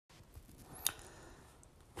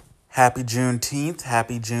Happy Juneteenth.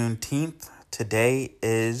 Happy Juneteenth. Today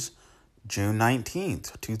is June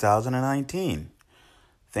 19th, 2019.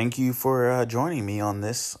 Thank you for joining me on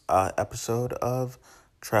this episode of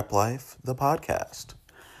Trep Life, the podcast.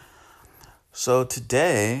 So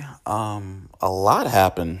today, a lot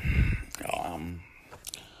happened.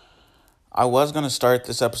 I was going to start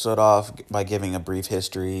this episode off by giving a brief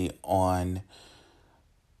history on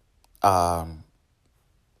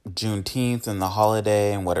Juneteenth and the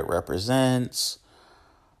holiday and what it represents.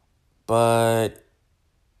 But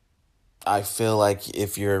I feel like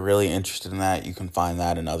if you're really interested in that, you can find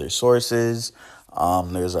that in other sources.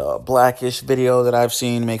 There's a Blackish video that I've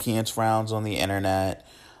seen making its rounds on the internet.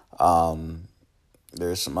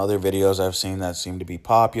 There's some other videos I've seen that seem to be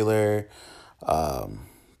popular.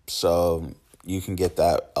 So you can get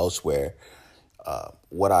that elsewhere.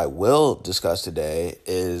 What I will discuss today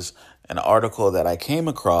is an article that I came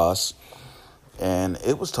across, and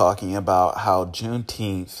it was talking about how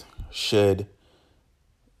Juneteenth should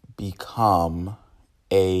become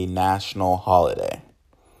a national holiday.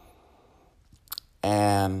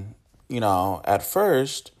 And, at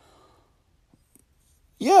first,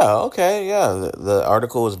 the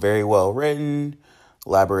article was very well written,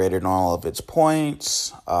 elaborated on all of its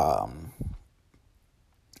points,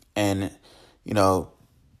 and,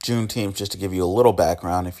 Juneteenth, just to give you a little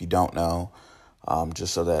background if you don't know,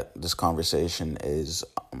 just so that this conversation is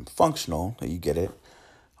functional, that you get it,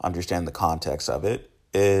 understand the context of it,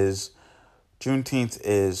 is Juneteenth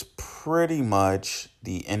is pretty much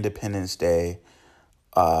the Independence Day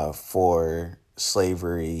for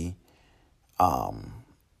slavery.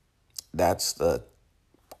 That's the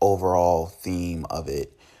overall theme of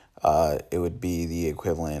it. It would be the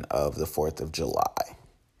equivalent of the 4th of July.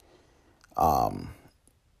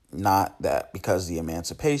 Not that because the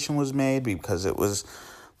emancipation was made, because it was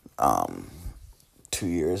 2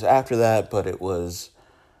 years after that, but it was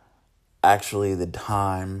actually the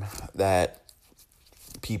time that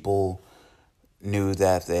people knew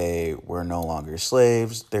that they were no longer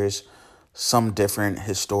slaves. There's some different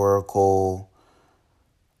historical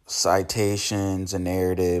citations and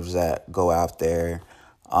narratives that go out there.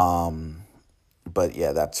 But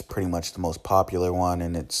yeah, that's pretty much the most popular one,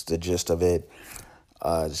 and it's the gist of it.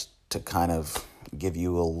 Just to kind of give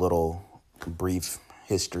you a little brief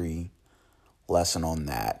history lesson on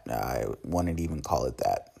that. I wouldn't even call it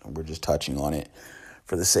that. We're just touching on it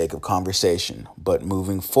for the sake of conversation. But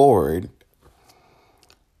moving forward,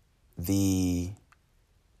 the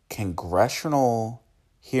congressional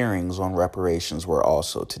hearings on reparations were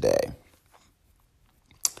also today.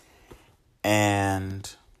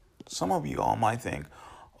 And some of you all might think,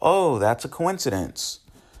 oh, that's a coincidence.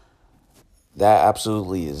 That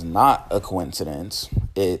absolutely is not a coincidence.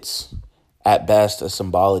 It's, at best, a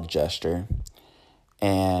symbolic gesture,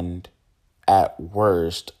 and at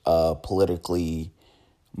worst, a politically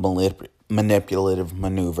manipulative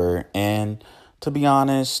maneuver. And to be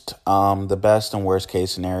honest, the best and worst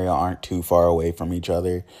case scenario aren't too far away from each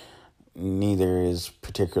other. Neither is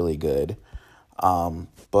particularly good.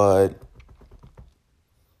 But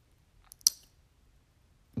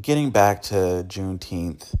getting back to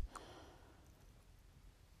Juneteenth,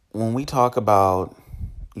 when we talk about,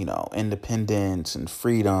 independence and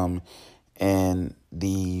freedom and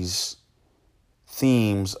these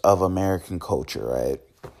themes of American culture, right?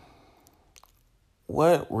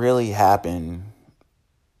 What really happened,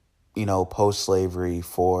 post-slavery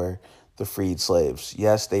for the freed slaves?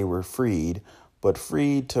 Yes, they were freed, but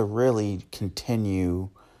freed to really continue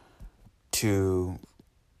to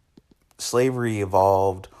slavery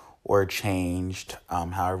evolved or changed,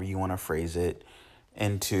 however you want to phrase it,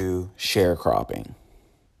 into sharecropping,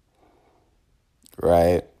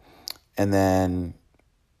 right? And then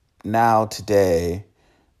now today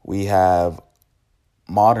we have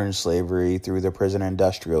modern slavery through the prison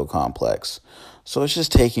industrial complex. So it's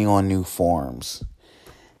just taking on new forms.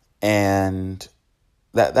 And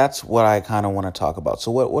that's what I kind of want to talk about. So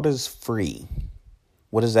what is free?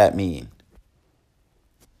 What does that mean?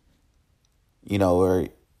 Or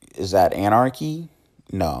is that anarchy?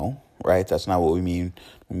 No, right? That's not what we mean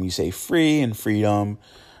when we say free and freedom.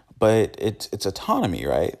 But it's autonomy,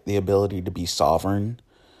 right? The ability to be sovereign,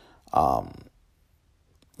 the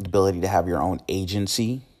ability to have your own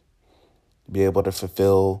agency, be able to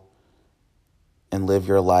fulfill and live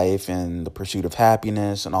your life in the pursuit of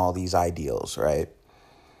happiness and all these ideals, right?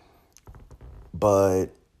 But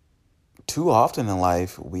too often in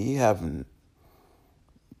life,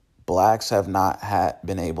 Blacks have not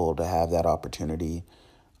been able to have that opportunity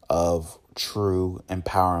of true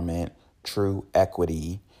empowerment, true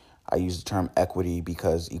equity. I use the term equity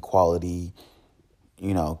because equality,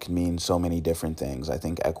 can mean so many different things. I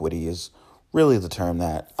think equity is really the term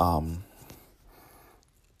that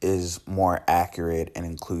is more accurate and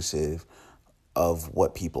inclusive of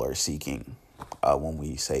what people are seeking when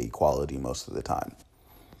we say equality most of the time.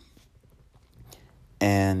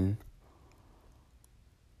 And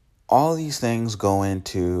all these things go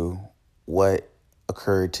into what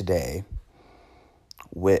occurred today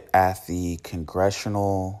at the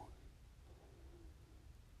congressional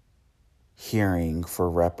hearing for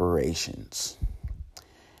reparations.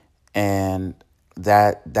 And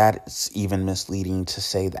that's even misleading to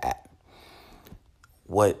say that.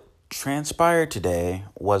 What transpired today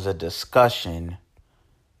was a discussion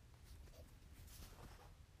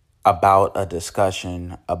about a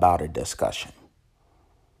discussion about a discussion.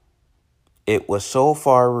 It was so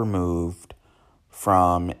far removed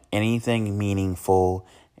from anything meaningful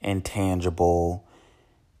and tangible.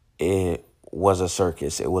 It was a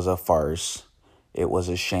circus. It was a farce. It was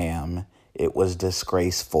a sham. It was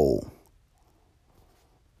disgraceful.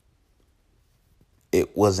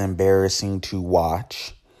 It was embarrassing to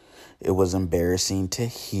watch. It was embarrassing to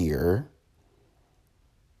hear.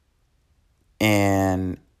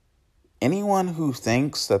 And anyone who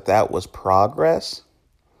thinks that that was progress,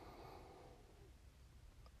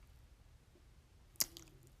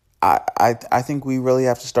 I think we really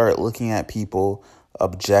have to start looking at people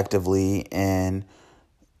objectively, and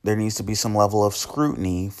there needs to be some level of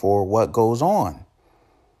scrutiny for what goes on.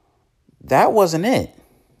 That wasn't it.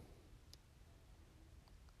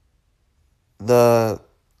 The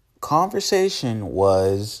conversation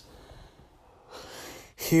was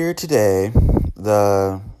here today.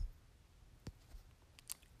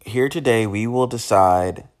 Here today we will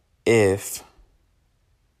decide if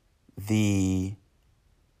the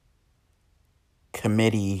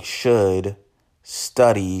committee should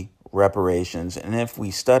study reparations, and if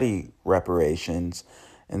we study reparations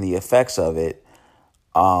and the effects of it,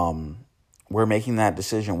 we're making that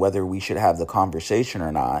decision whether we should have the conversation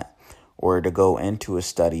or not, or to go into a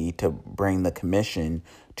study to bring the commission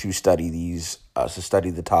to study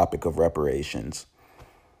the topic of reparations.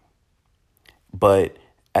 But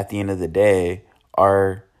at the end of the day,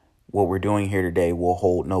 what we're doing here today will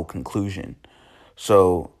hold no conclusion.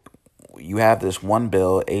 So you have this one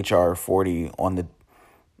bill, H.R. 40, on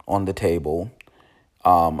the table,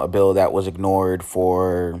 a bill that was ignored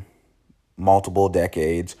for multiple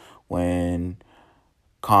decades when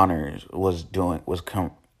Connors was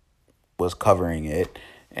covering it,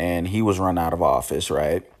 and he was run out of office,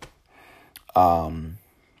 right? And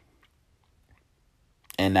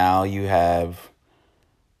now you have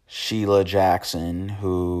Sheila Jackson,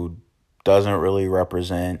 who doesn't really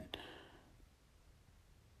represent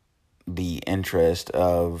the interest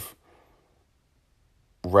of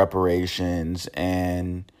reparations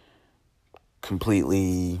and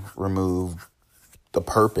completely remove the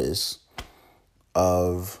purpose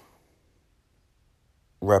of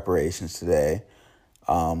reparations today,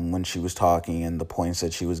 when she was talking and the points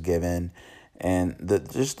that she was given, and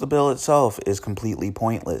just the bill itself is completely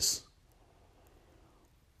pointless.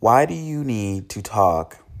 Why do you need to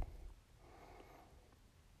talk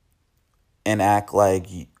and act like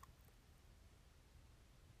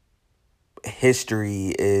history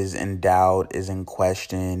is in doubt, is in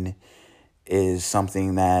question, is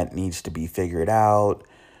something that needs to be figured out?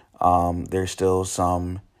 There's still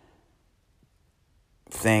some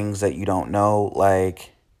things that you don't know.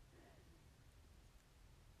 Like,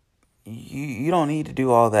 you don't need to do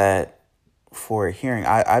all that for a hearing.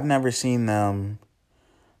 I've never seen them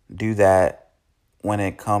do that when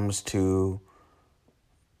it comes to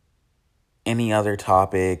any other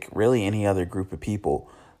topic, really any other group of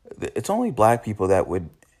people. It's only black people that would,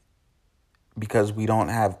 because we don't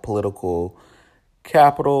have political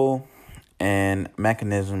capital and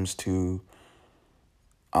mechanisms to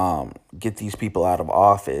get these people out of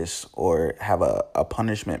office, or have a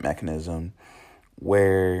punishment mechanism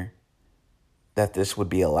where that this would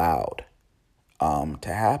be allowed to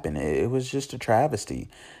happen. It was just a travesty.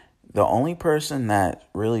 The only person that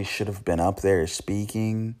really should have been up there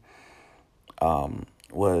speaking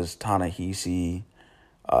was Ta-Nehisi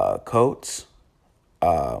Coates,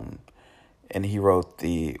 and he wrote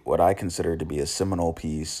what I consider to be a seminal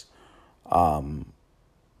piece on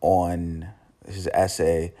his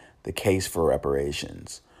essay, The Case for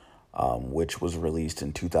Reparations, which was released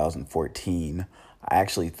in 2014. I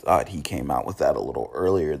actually thought he came out with that a little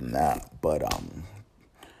earlier than that, but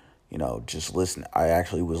just listen. I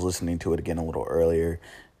actually was listening to it again a little earlier.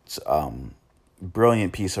 It's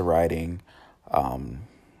brilliant piece of writing, and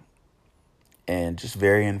just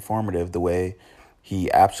very informative the way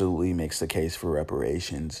he absolutely makes the case for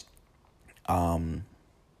reparations.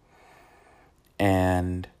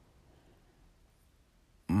 And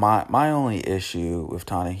my only issue with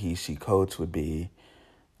Ta-Nehisi Coates would be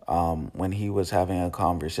when he was having a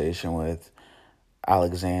conversation with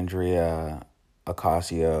Alexandria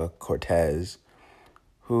Ocasio-Cortez,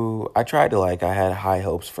 who I tried to like. I had high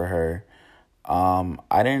hopes for her.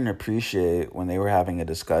 I didn't appreciate when they were having a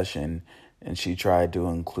discussion and she tried to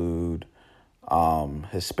include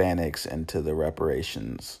Hispanics into the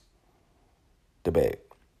reparations debate.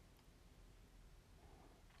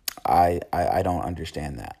 I don't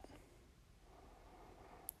understand that.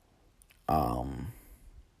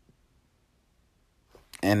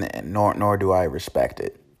 And nor do I respect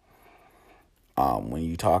it. When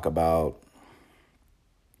you talk about,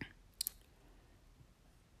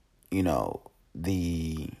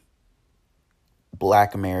 the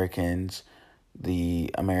Black Americans, the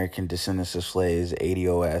American Descendants of Slaves,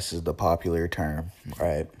 ADOS is the popular term,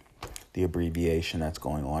 right? The abbreviation that's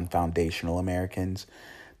going on. Foundational Americans.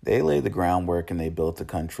 They laid the groundwork and they built the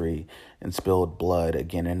country and spilled blood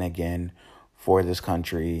again and again for this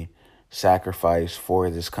country, sacrificed for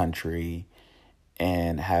this country,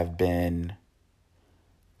 and have been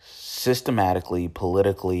systematically,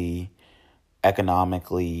 politically,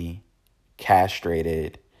 economically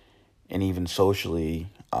castrated, and even socially,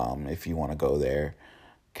 if you want to go there,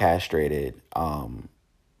 castrated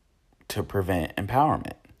to prevent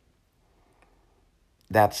empowerment.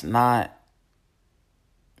 That's not,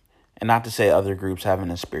 and not to say other groups haven't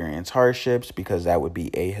experienced hardships, because that would be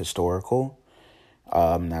ahistorical.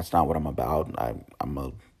 That's not what I'm about. I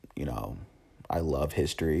love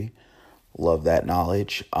history, love that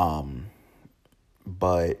knowledge.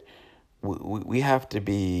 But we have to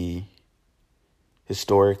be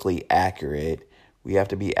historically accurate. We have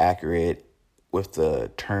to be accurate with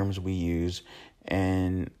the terms we use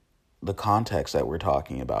and the context that we're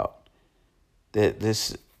talking about. And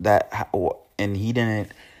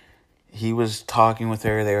he was talking with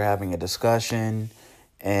her, they were having a discussion,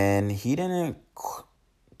 and he didn't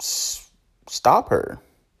stop her.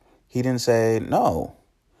 He didn't say no.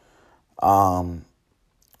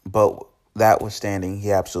 But that was standing,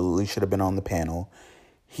 he absolutely should have been on the panel.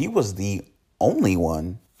 He was the only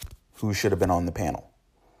one who should have been on the panel.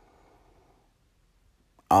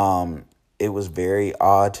 It was very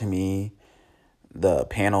odd to me, the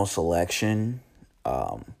panel selection.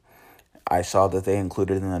 I saw that they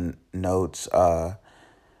included in the notes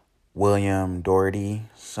William Doherty,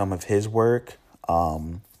 some of his work.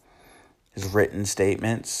 His written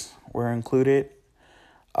statements were included.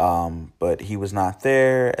 But he was not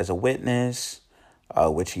there as a witness,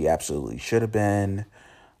 which he absolutely should have been.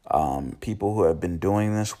 People who have been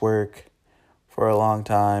doing this work for a long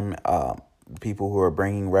time, people who are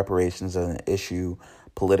bringing reparations as an issue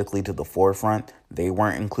politically to the forefront, they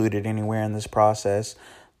weren't included anywhere in this process.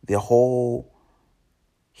 The whole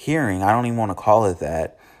hearing, I don't even want to call it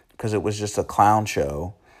that, because it was just a clown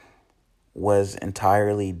show, was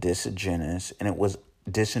entirely disingenuous, and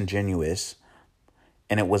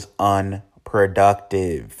it was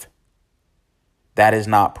unproductive. That is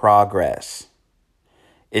not progress.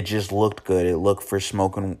 It just looked good. It looked for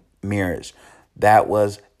smoke and mirrors. That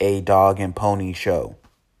was a dog and pony show.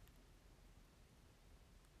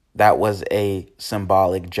 That was a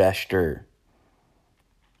symbolic gesture.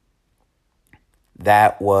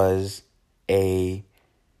 That was a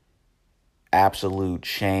absolute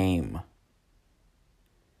shame.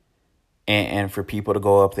 And for people to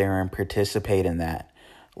go up there and participate in that.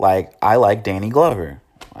 Like, I like Danny Glover.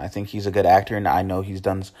 I think he's a good actor, and I know he's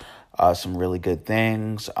done some really good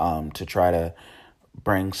things to try to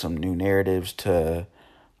bring some new narratives to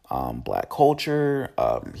Black culture.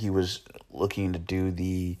 He was looking to do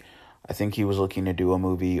a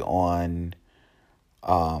movie on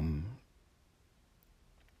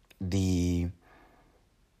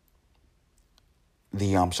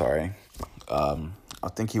I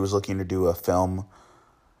think he was looking to do a film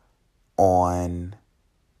on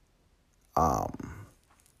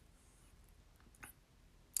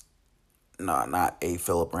not a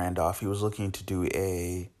Philip Randolph. He was looking to do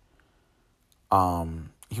a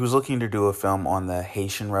film on the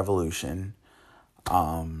Haitian Revolution.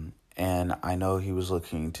 And I know he was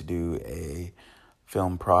looking to do a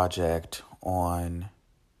film project on,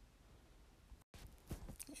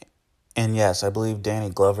 and yes, I believe Danny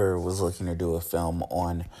Glover was looking to do a film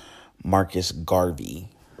on Marcus Garvey,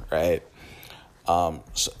 right?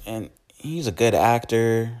 And he's a good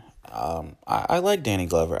actor. I like Danny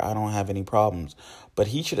Glover. I don't have any problems. But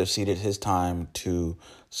he should have ceded his time to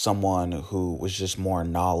someone who was just more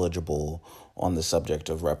knowledgeable on the subject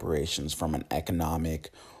of reparations from an economic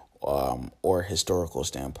or historical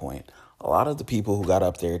standpoint. A lot of the people who got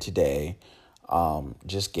up there today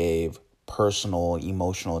just gave personal,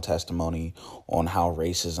 emotional testimony on how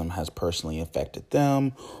racism has personally affected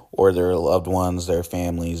them or their loved ones, their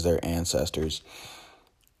families, their ancestors.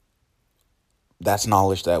 That's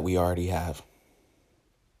knowledge that we already have.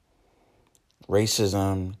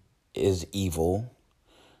 Racism is evil.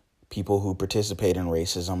 People who participate in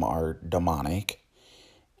racism are demonic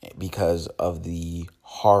because of the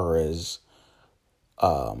horrors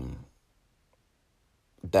that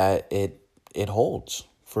it holds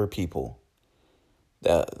for people.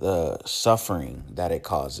 The suffering that it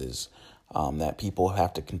causes, that people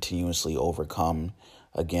have to continuously overcome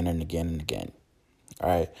again and again and again. All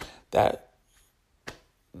right, that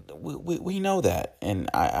we know that, and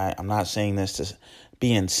I'm not saying this to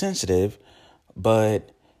be insensitive, but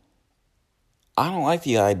I don't like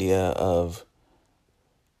the idea of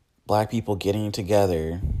Black people getting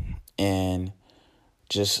together and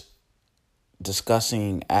just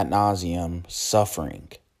discussing ad nauseum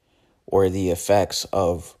suffering or the effects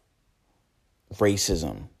of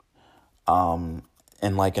racism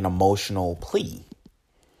in like an emotional plea.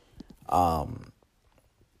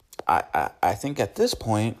 I think at this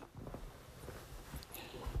point,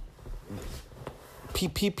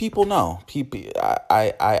 people know.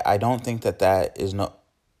 I don't think that is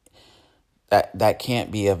that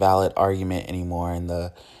can't be a valid argument anymore in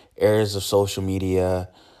the eras of social media.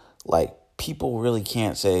 Like, people really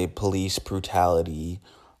can't say police brutality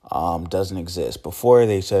doesn't exist. Before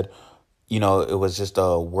they said, it was just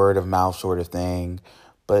a word of mouth sort of thing.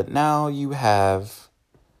 But now you have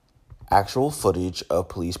actual footage of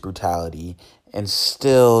police brutality, and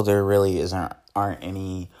still there really aren't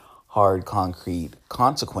any hard, concrete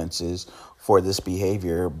consequences for this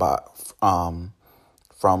behavior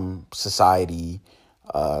from society.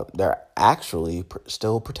 They're actually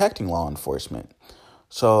still protecting law enforcement.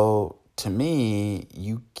 So to me,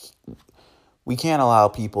 we can't allow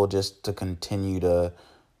people just to continue to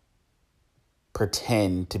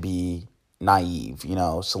pretend to be naive,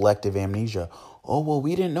 selective amnesia. Oh, well,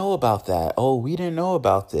 we didn't know about that. Oh, we didn't know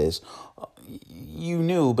about this. You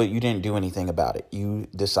knew, but you didn't do anything about it. You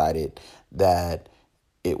decided that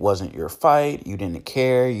it wasn't your fight. You didn't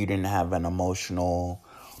care. You didn't have an emotional,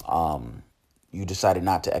 you decided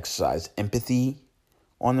not to exercise empathy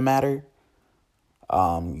on the matter.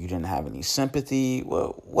 You didn't have any sympathy.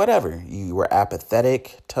 Well, whatever. You were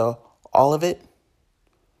apathetic to all of it.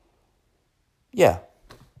 Yeah.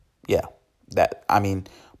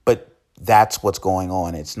 But that's what's going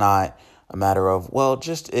on. It's not a matter of, well,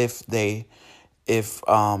 just if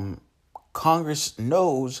Congress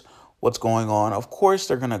knows what's going on, of course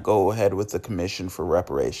they're going to go ahead with the commission for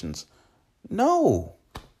reparations. No.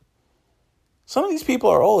 Some of these people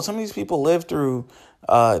are old. Some of these people lived through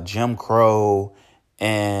Jim Crow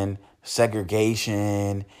and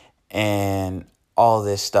segregation and all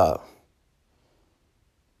this stuff.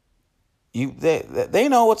 They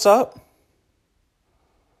know what's up.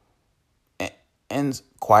 And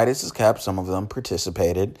quiet as is kept, some of them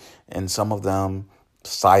participated, and some of them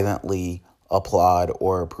silently applaud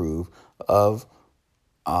or approve of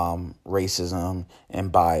racism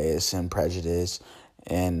and bias and prejudice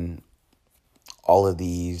and all of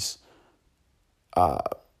these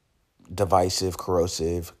divisive,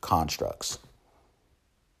 corrosive constructs.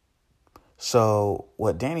 So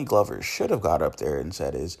what Danny Glover should have got up there and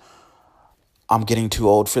said is, I'm getting too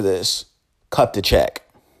old for this. Cut the check.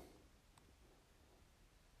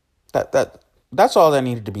 That's all that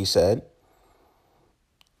needed to be said.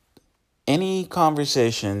 Any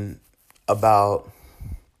conversation about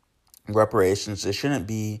reparations, it shouldn't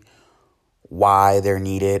be why they're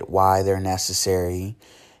needed, why they're necessary.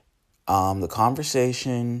 The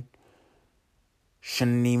conversation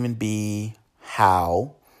shouldn't even be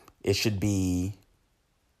how. It should be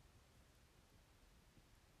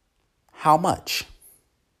how much.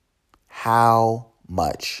 How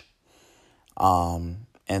much.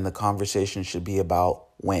 And the conversation should be about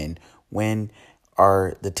when. When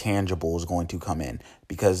are the tangibles going to come in?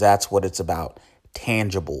 Because that's what it's about.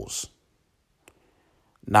 Tangibles.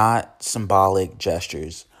 Not symbolic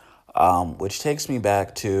gestures. Which takes me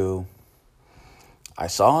back to, I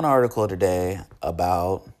saw an article today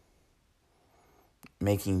about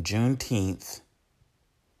making Juneteenth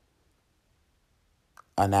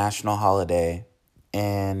a national holiday.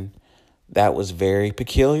 And that was very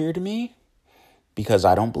peculiar to me, because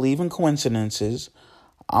I don't believe in coincidences.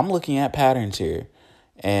 I'm looking at patterns here.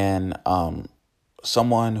 And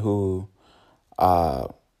someone who,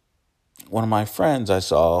 one of my friends I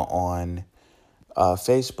saw on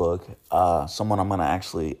Facebook, someone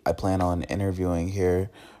I plan on interviewing here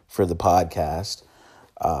for the podcast.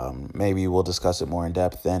 Maybe we'll discuss it more in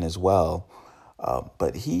depth then as well.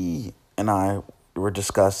 But he and I were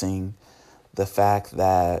discussing the fact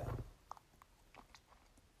that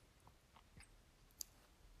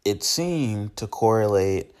it seemed to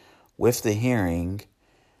correlate with the hearing.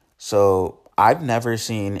 So I've never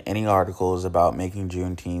seen any articles about making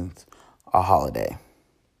Juneteenth a holiday,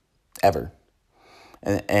 ever.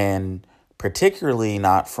 And particularly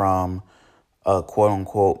not from a quote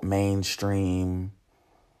unquote mainstream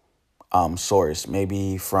source,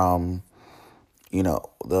 maybe from,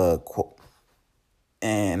 the,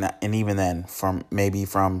 and even then from maybe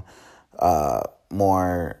from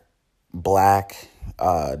more black,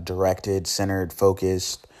 directed, centered,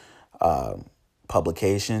 focused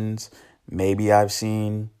publications. Maybe I've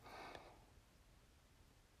seen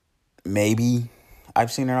an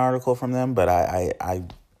article from them, but I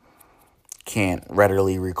can't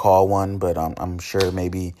readily recall one. But I'm sure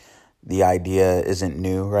maybe the idea isn't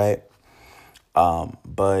new, right?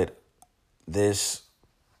 But this,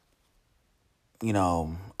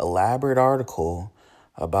 elaborate article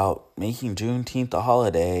about making Juneteenth a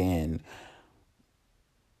holiday and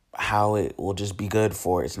how it will just be good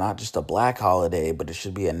for it's not just a black holiday, but it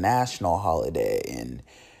should be a national holiday, and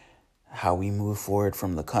how we move forward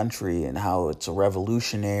from the country and how it's a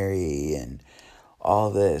revolutionary and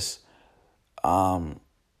all this.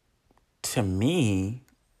 To me,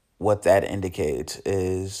 what that indicates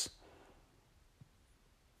is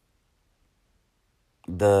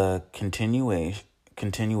the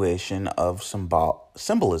continuation of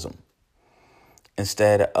symbolism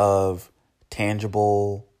instead of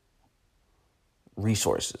tangible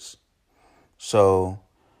resources. So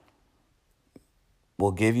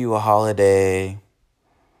we'll give you a holiday,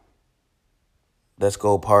 let's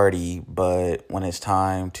go party, but when it's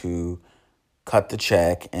time to cut the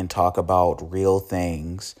check and talk about real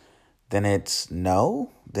things, then it's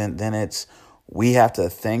no. Then it's, we have to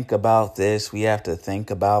think about this, we have to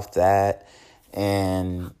think about that.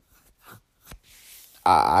 And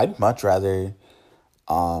I'd much rather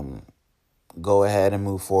go ahead and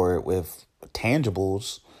move forward with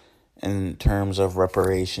tangibles in terms of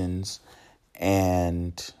reparations.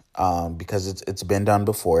 And because it's been done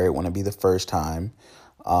before, it wouldn't be the first time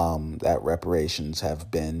that reparations have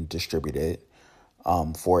been distributed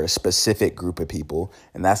for a specific group of people.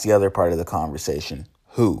 And that's the other part of the conversation.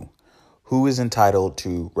 Who is entitled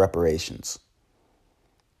to reparations?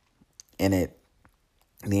 And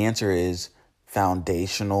the answer is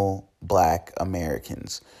foundational Black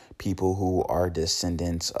Americans, people who are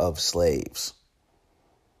descendants of slaves.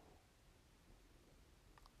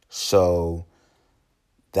 So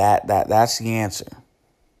that's the answer.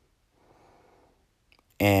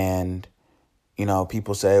 And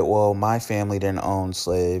people say, well, my family didn't own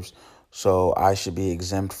slaves, so I should be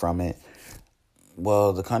exempt from it.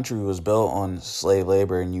 Well, the country was built on slave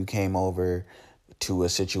labor, and you came over to a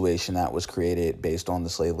situation that was created based on the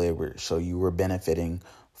slave labor. So you were benefiting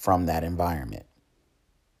from that environment,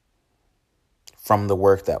 from the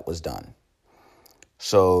work that was done.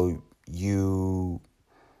 So you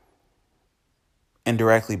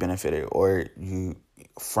indirectly benefited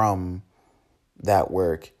from that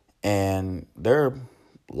work. And there are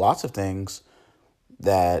lots of things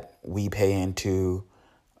that we pay into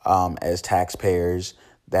as taxpayers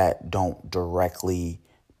that don't directly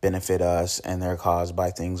benefit us, and they're caused by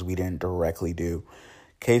things we didn't directly do.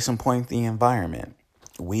 Case in point, the environment.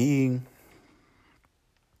 We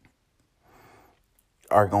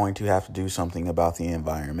are going to have to do something about the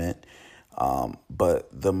environment, but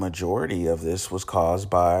the majority of this was caused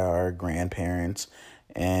by our grandparents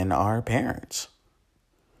and our parents.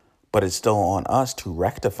 But it's still on us to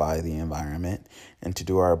rectify the environment and to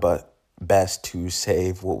do our best to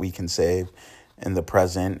save what we can save in the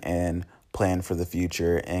present and plan for the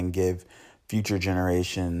future and give future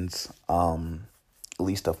generations at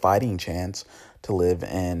least a fighting chance to live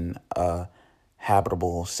in a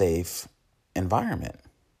habitable, safe environment,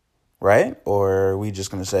 right? Or are we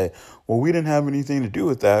just going to say, well, we didn't have anything to do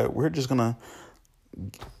with that, we're just going to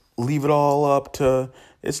leave it all up to,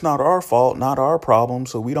 it's not our fault, not our problem,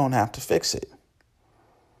 so we don't have to fix it?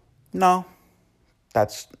 No,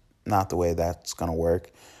 that's not the way that's going to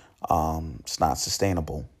work. It's not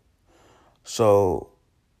sustainable. So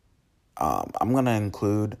I'm going to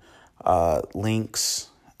include links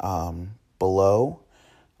below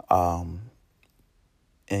and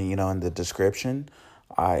in the description.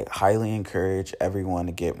 I highly encourage everyone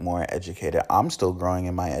to get more educated. I'm still growing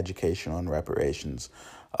in my education on reparations,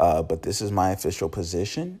 but this is my official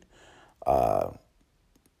position.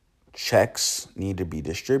 Checks need to be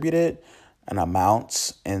distributed, and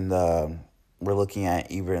amounts we're looking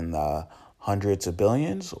at either in the hundreds of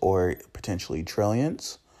billions or potentially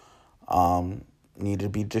trillions. need to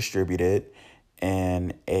be distributed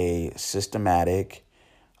in a systematic,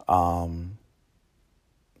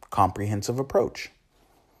 comprehensive approach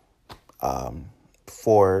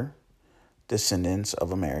for descendants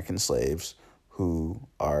of American slaves who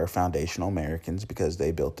are foundational Americans because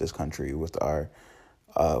they built this country with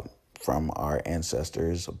from our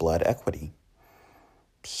ancestors' blood equity.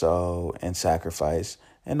 So, and sacrifice,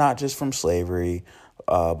 and not just from slavery,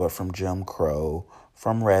 but from Jim Crow,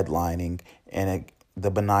 from redlining, and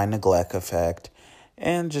the benign neglect effect,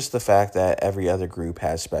 and just the fact that every other group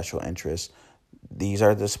has special interests. These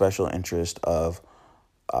are the special interests of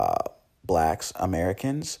Blacks,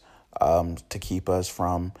 Americans, to keep us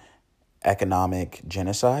from economic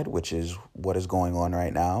genocide, which is what is going on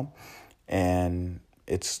right now. And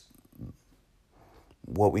it's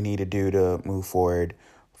what we need to do to move forward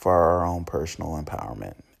for our own personal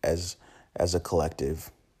empowerment as a collective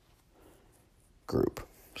group.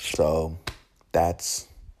 So that's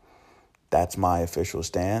my official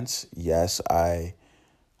stance. Yes, I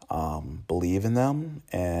believe in them,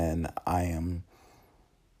 and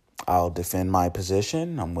I'll defend my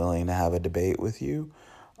position. I'm willing to have a debate with you.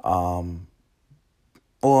 Well,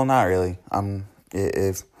 not really.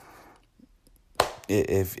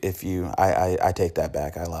 If you, I take that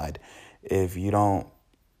back. I lied. If you don't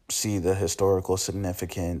see the historical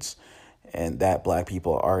significance and that Black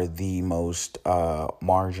people are the most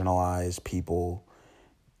marginalized people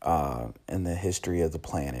in the history of the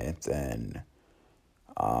planet, and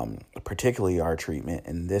particularly our treatment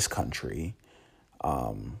in this country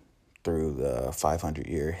through the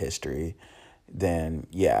 500-year history, then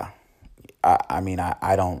yeah, I'm not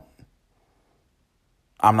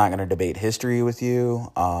going to debate history with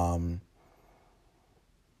you.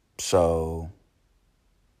 So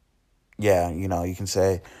yeah, you can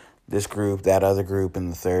say this group, that other group,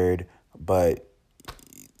 and the third, but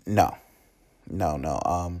no.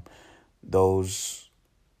 Those,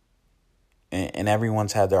 and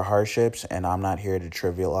everyone's had their hardships, and I'm not here to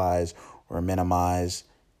trivialize or minimize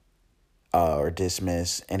or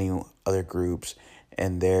dismiss any other groups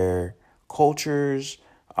and their cultures,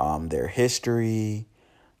 their history,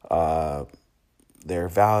 their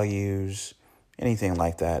values, anything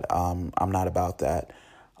like that. I'm not about that.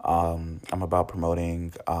 I'm about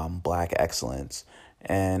promoting Black excellence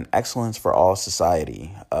and excellence for all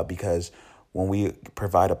society, because when we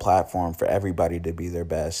provide a platform for everybody to be their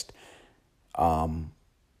best, and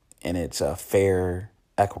it's a fair,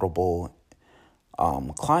 equitable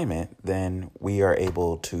climate, then we are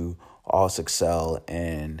able to all excel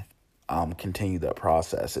and continue that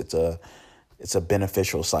process. It's a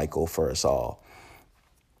beneficial cycle for us all.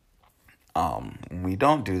 When we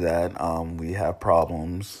don't do that, we have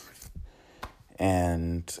problems,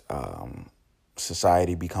 and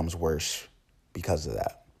society becomes worse because of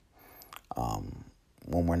that.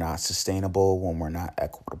 When we're not sustainable, when we're not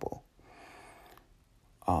equitable.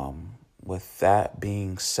 With that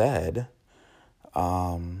being said,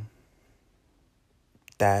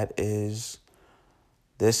 that is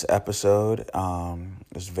this episode.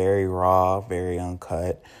 It's very raw, very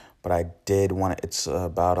uncut, but I did want to, it's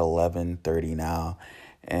about 11:30 now,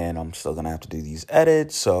 and I'm still going to have to do these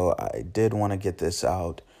edits, so I did want to get this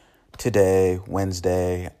out today,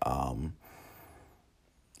 Wednesday,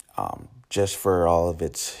 just for all of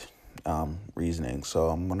its reasoning. So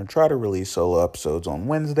I'm going to try to release solo episodes on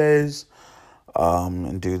Wednesdays,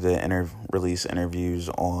 and do the release interviews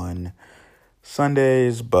on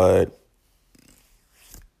Sundays, but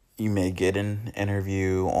you may get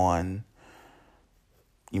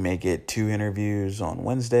two interviews on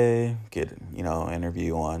Wednesday, get,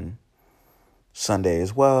 interview on Sunday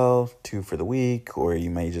as well, 2 for the week, or you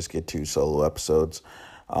may just get 2 solo episodes.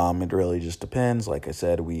 It really just depends. Like I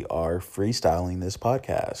said, we are freestyling this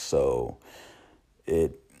podcast, so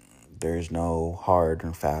there's no hard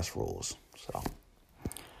and fast rules. So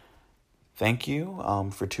thank you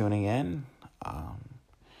for tuning in.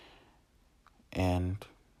 And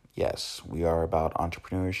yes, we are about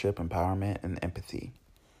entrepreneurship, empowerment, and empathy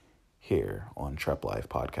here on Trep Life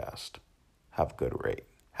Podcast. Have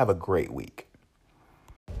a great week.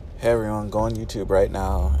 Hey everyone, go on YouTube right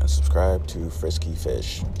now and subscribe to Frisky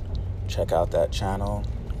Fish. Check out that channel.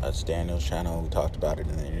 That's Daniel's channel. We talked about it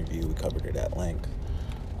in the interview. We covered it at length.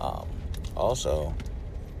 Also,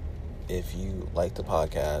 if you like the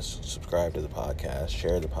podcast, subscribe to the podcast,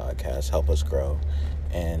 share the podcast, help us grow,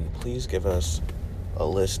 and please give us a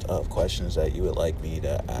list of questions that you would like me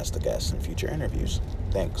to ask the guests in future interviews.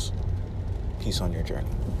 Thanks. Peace on your journey.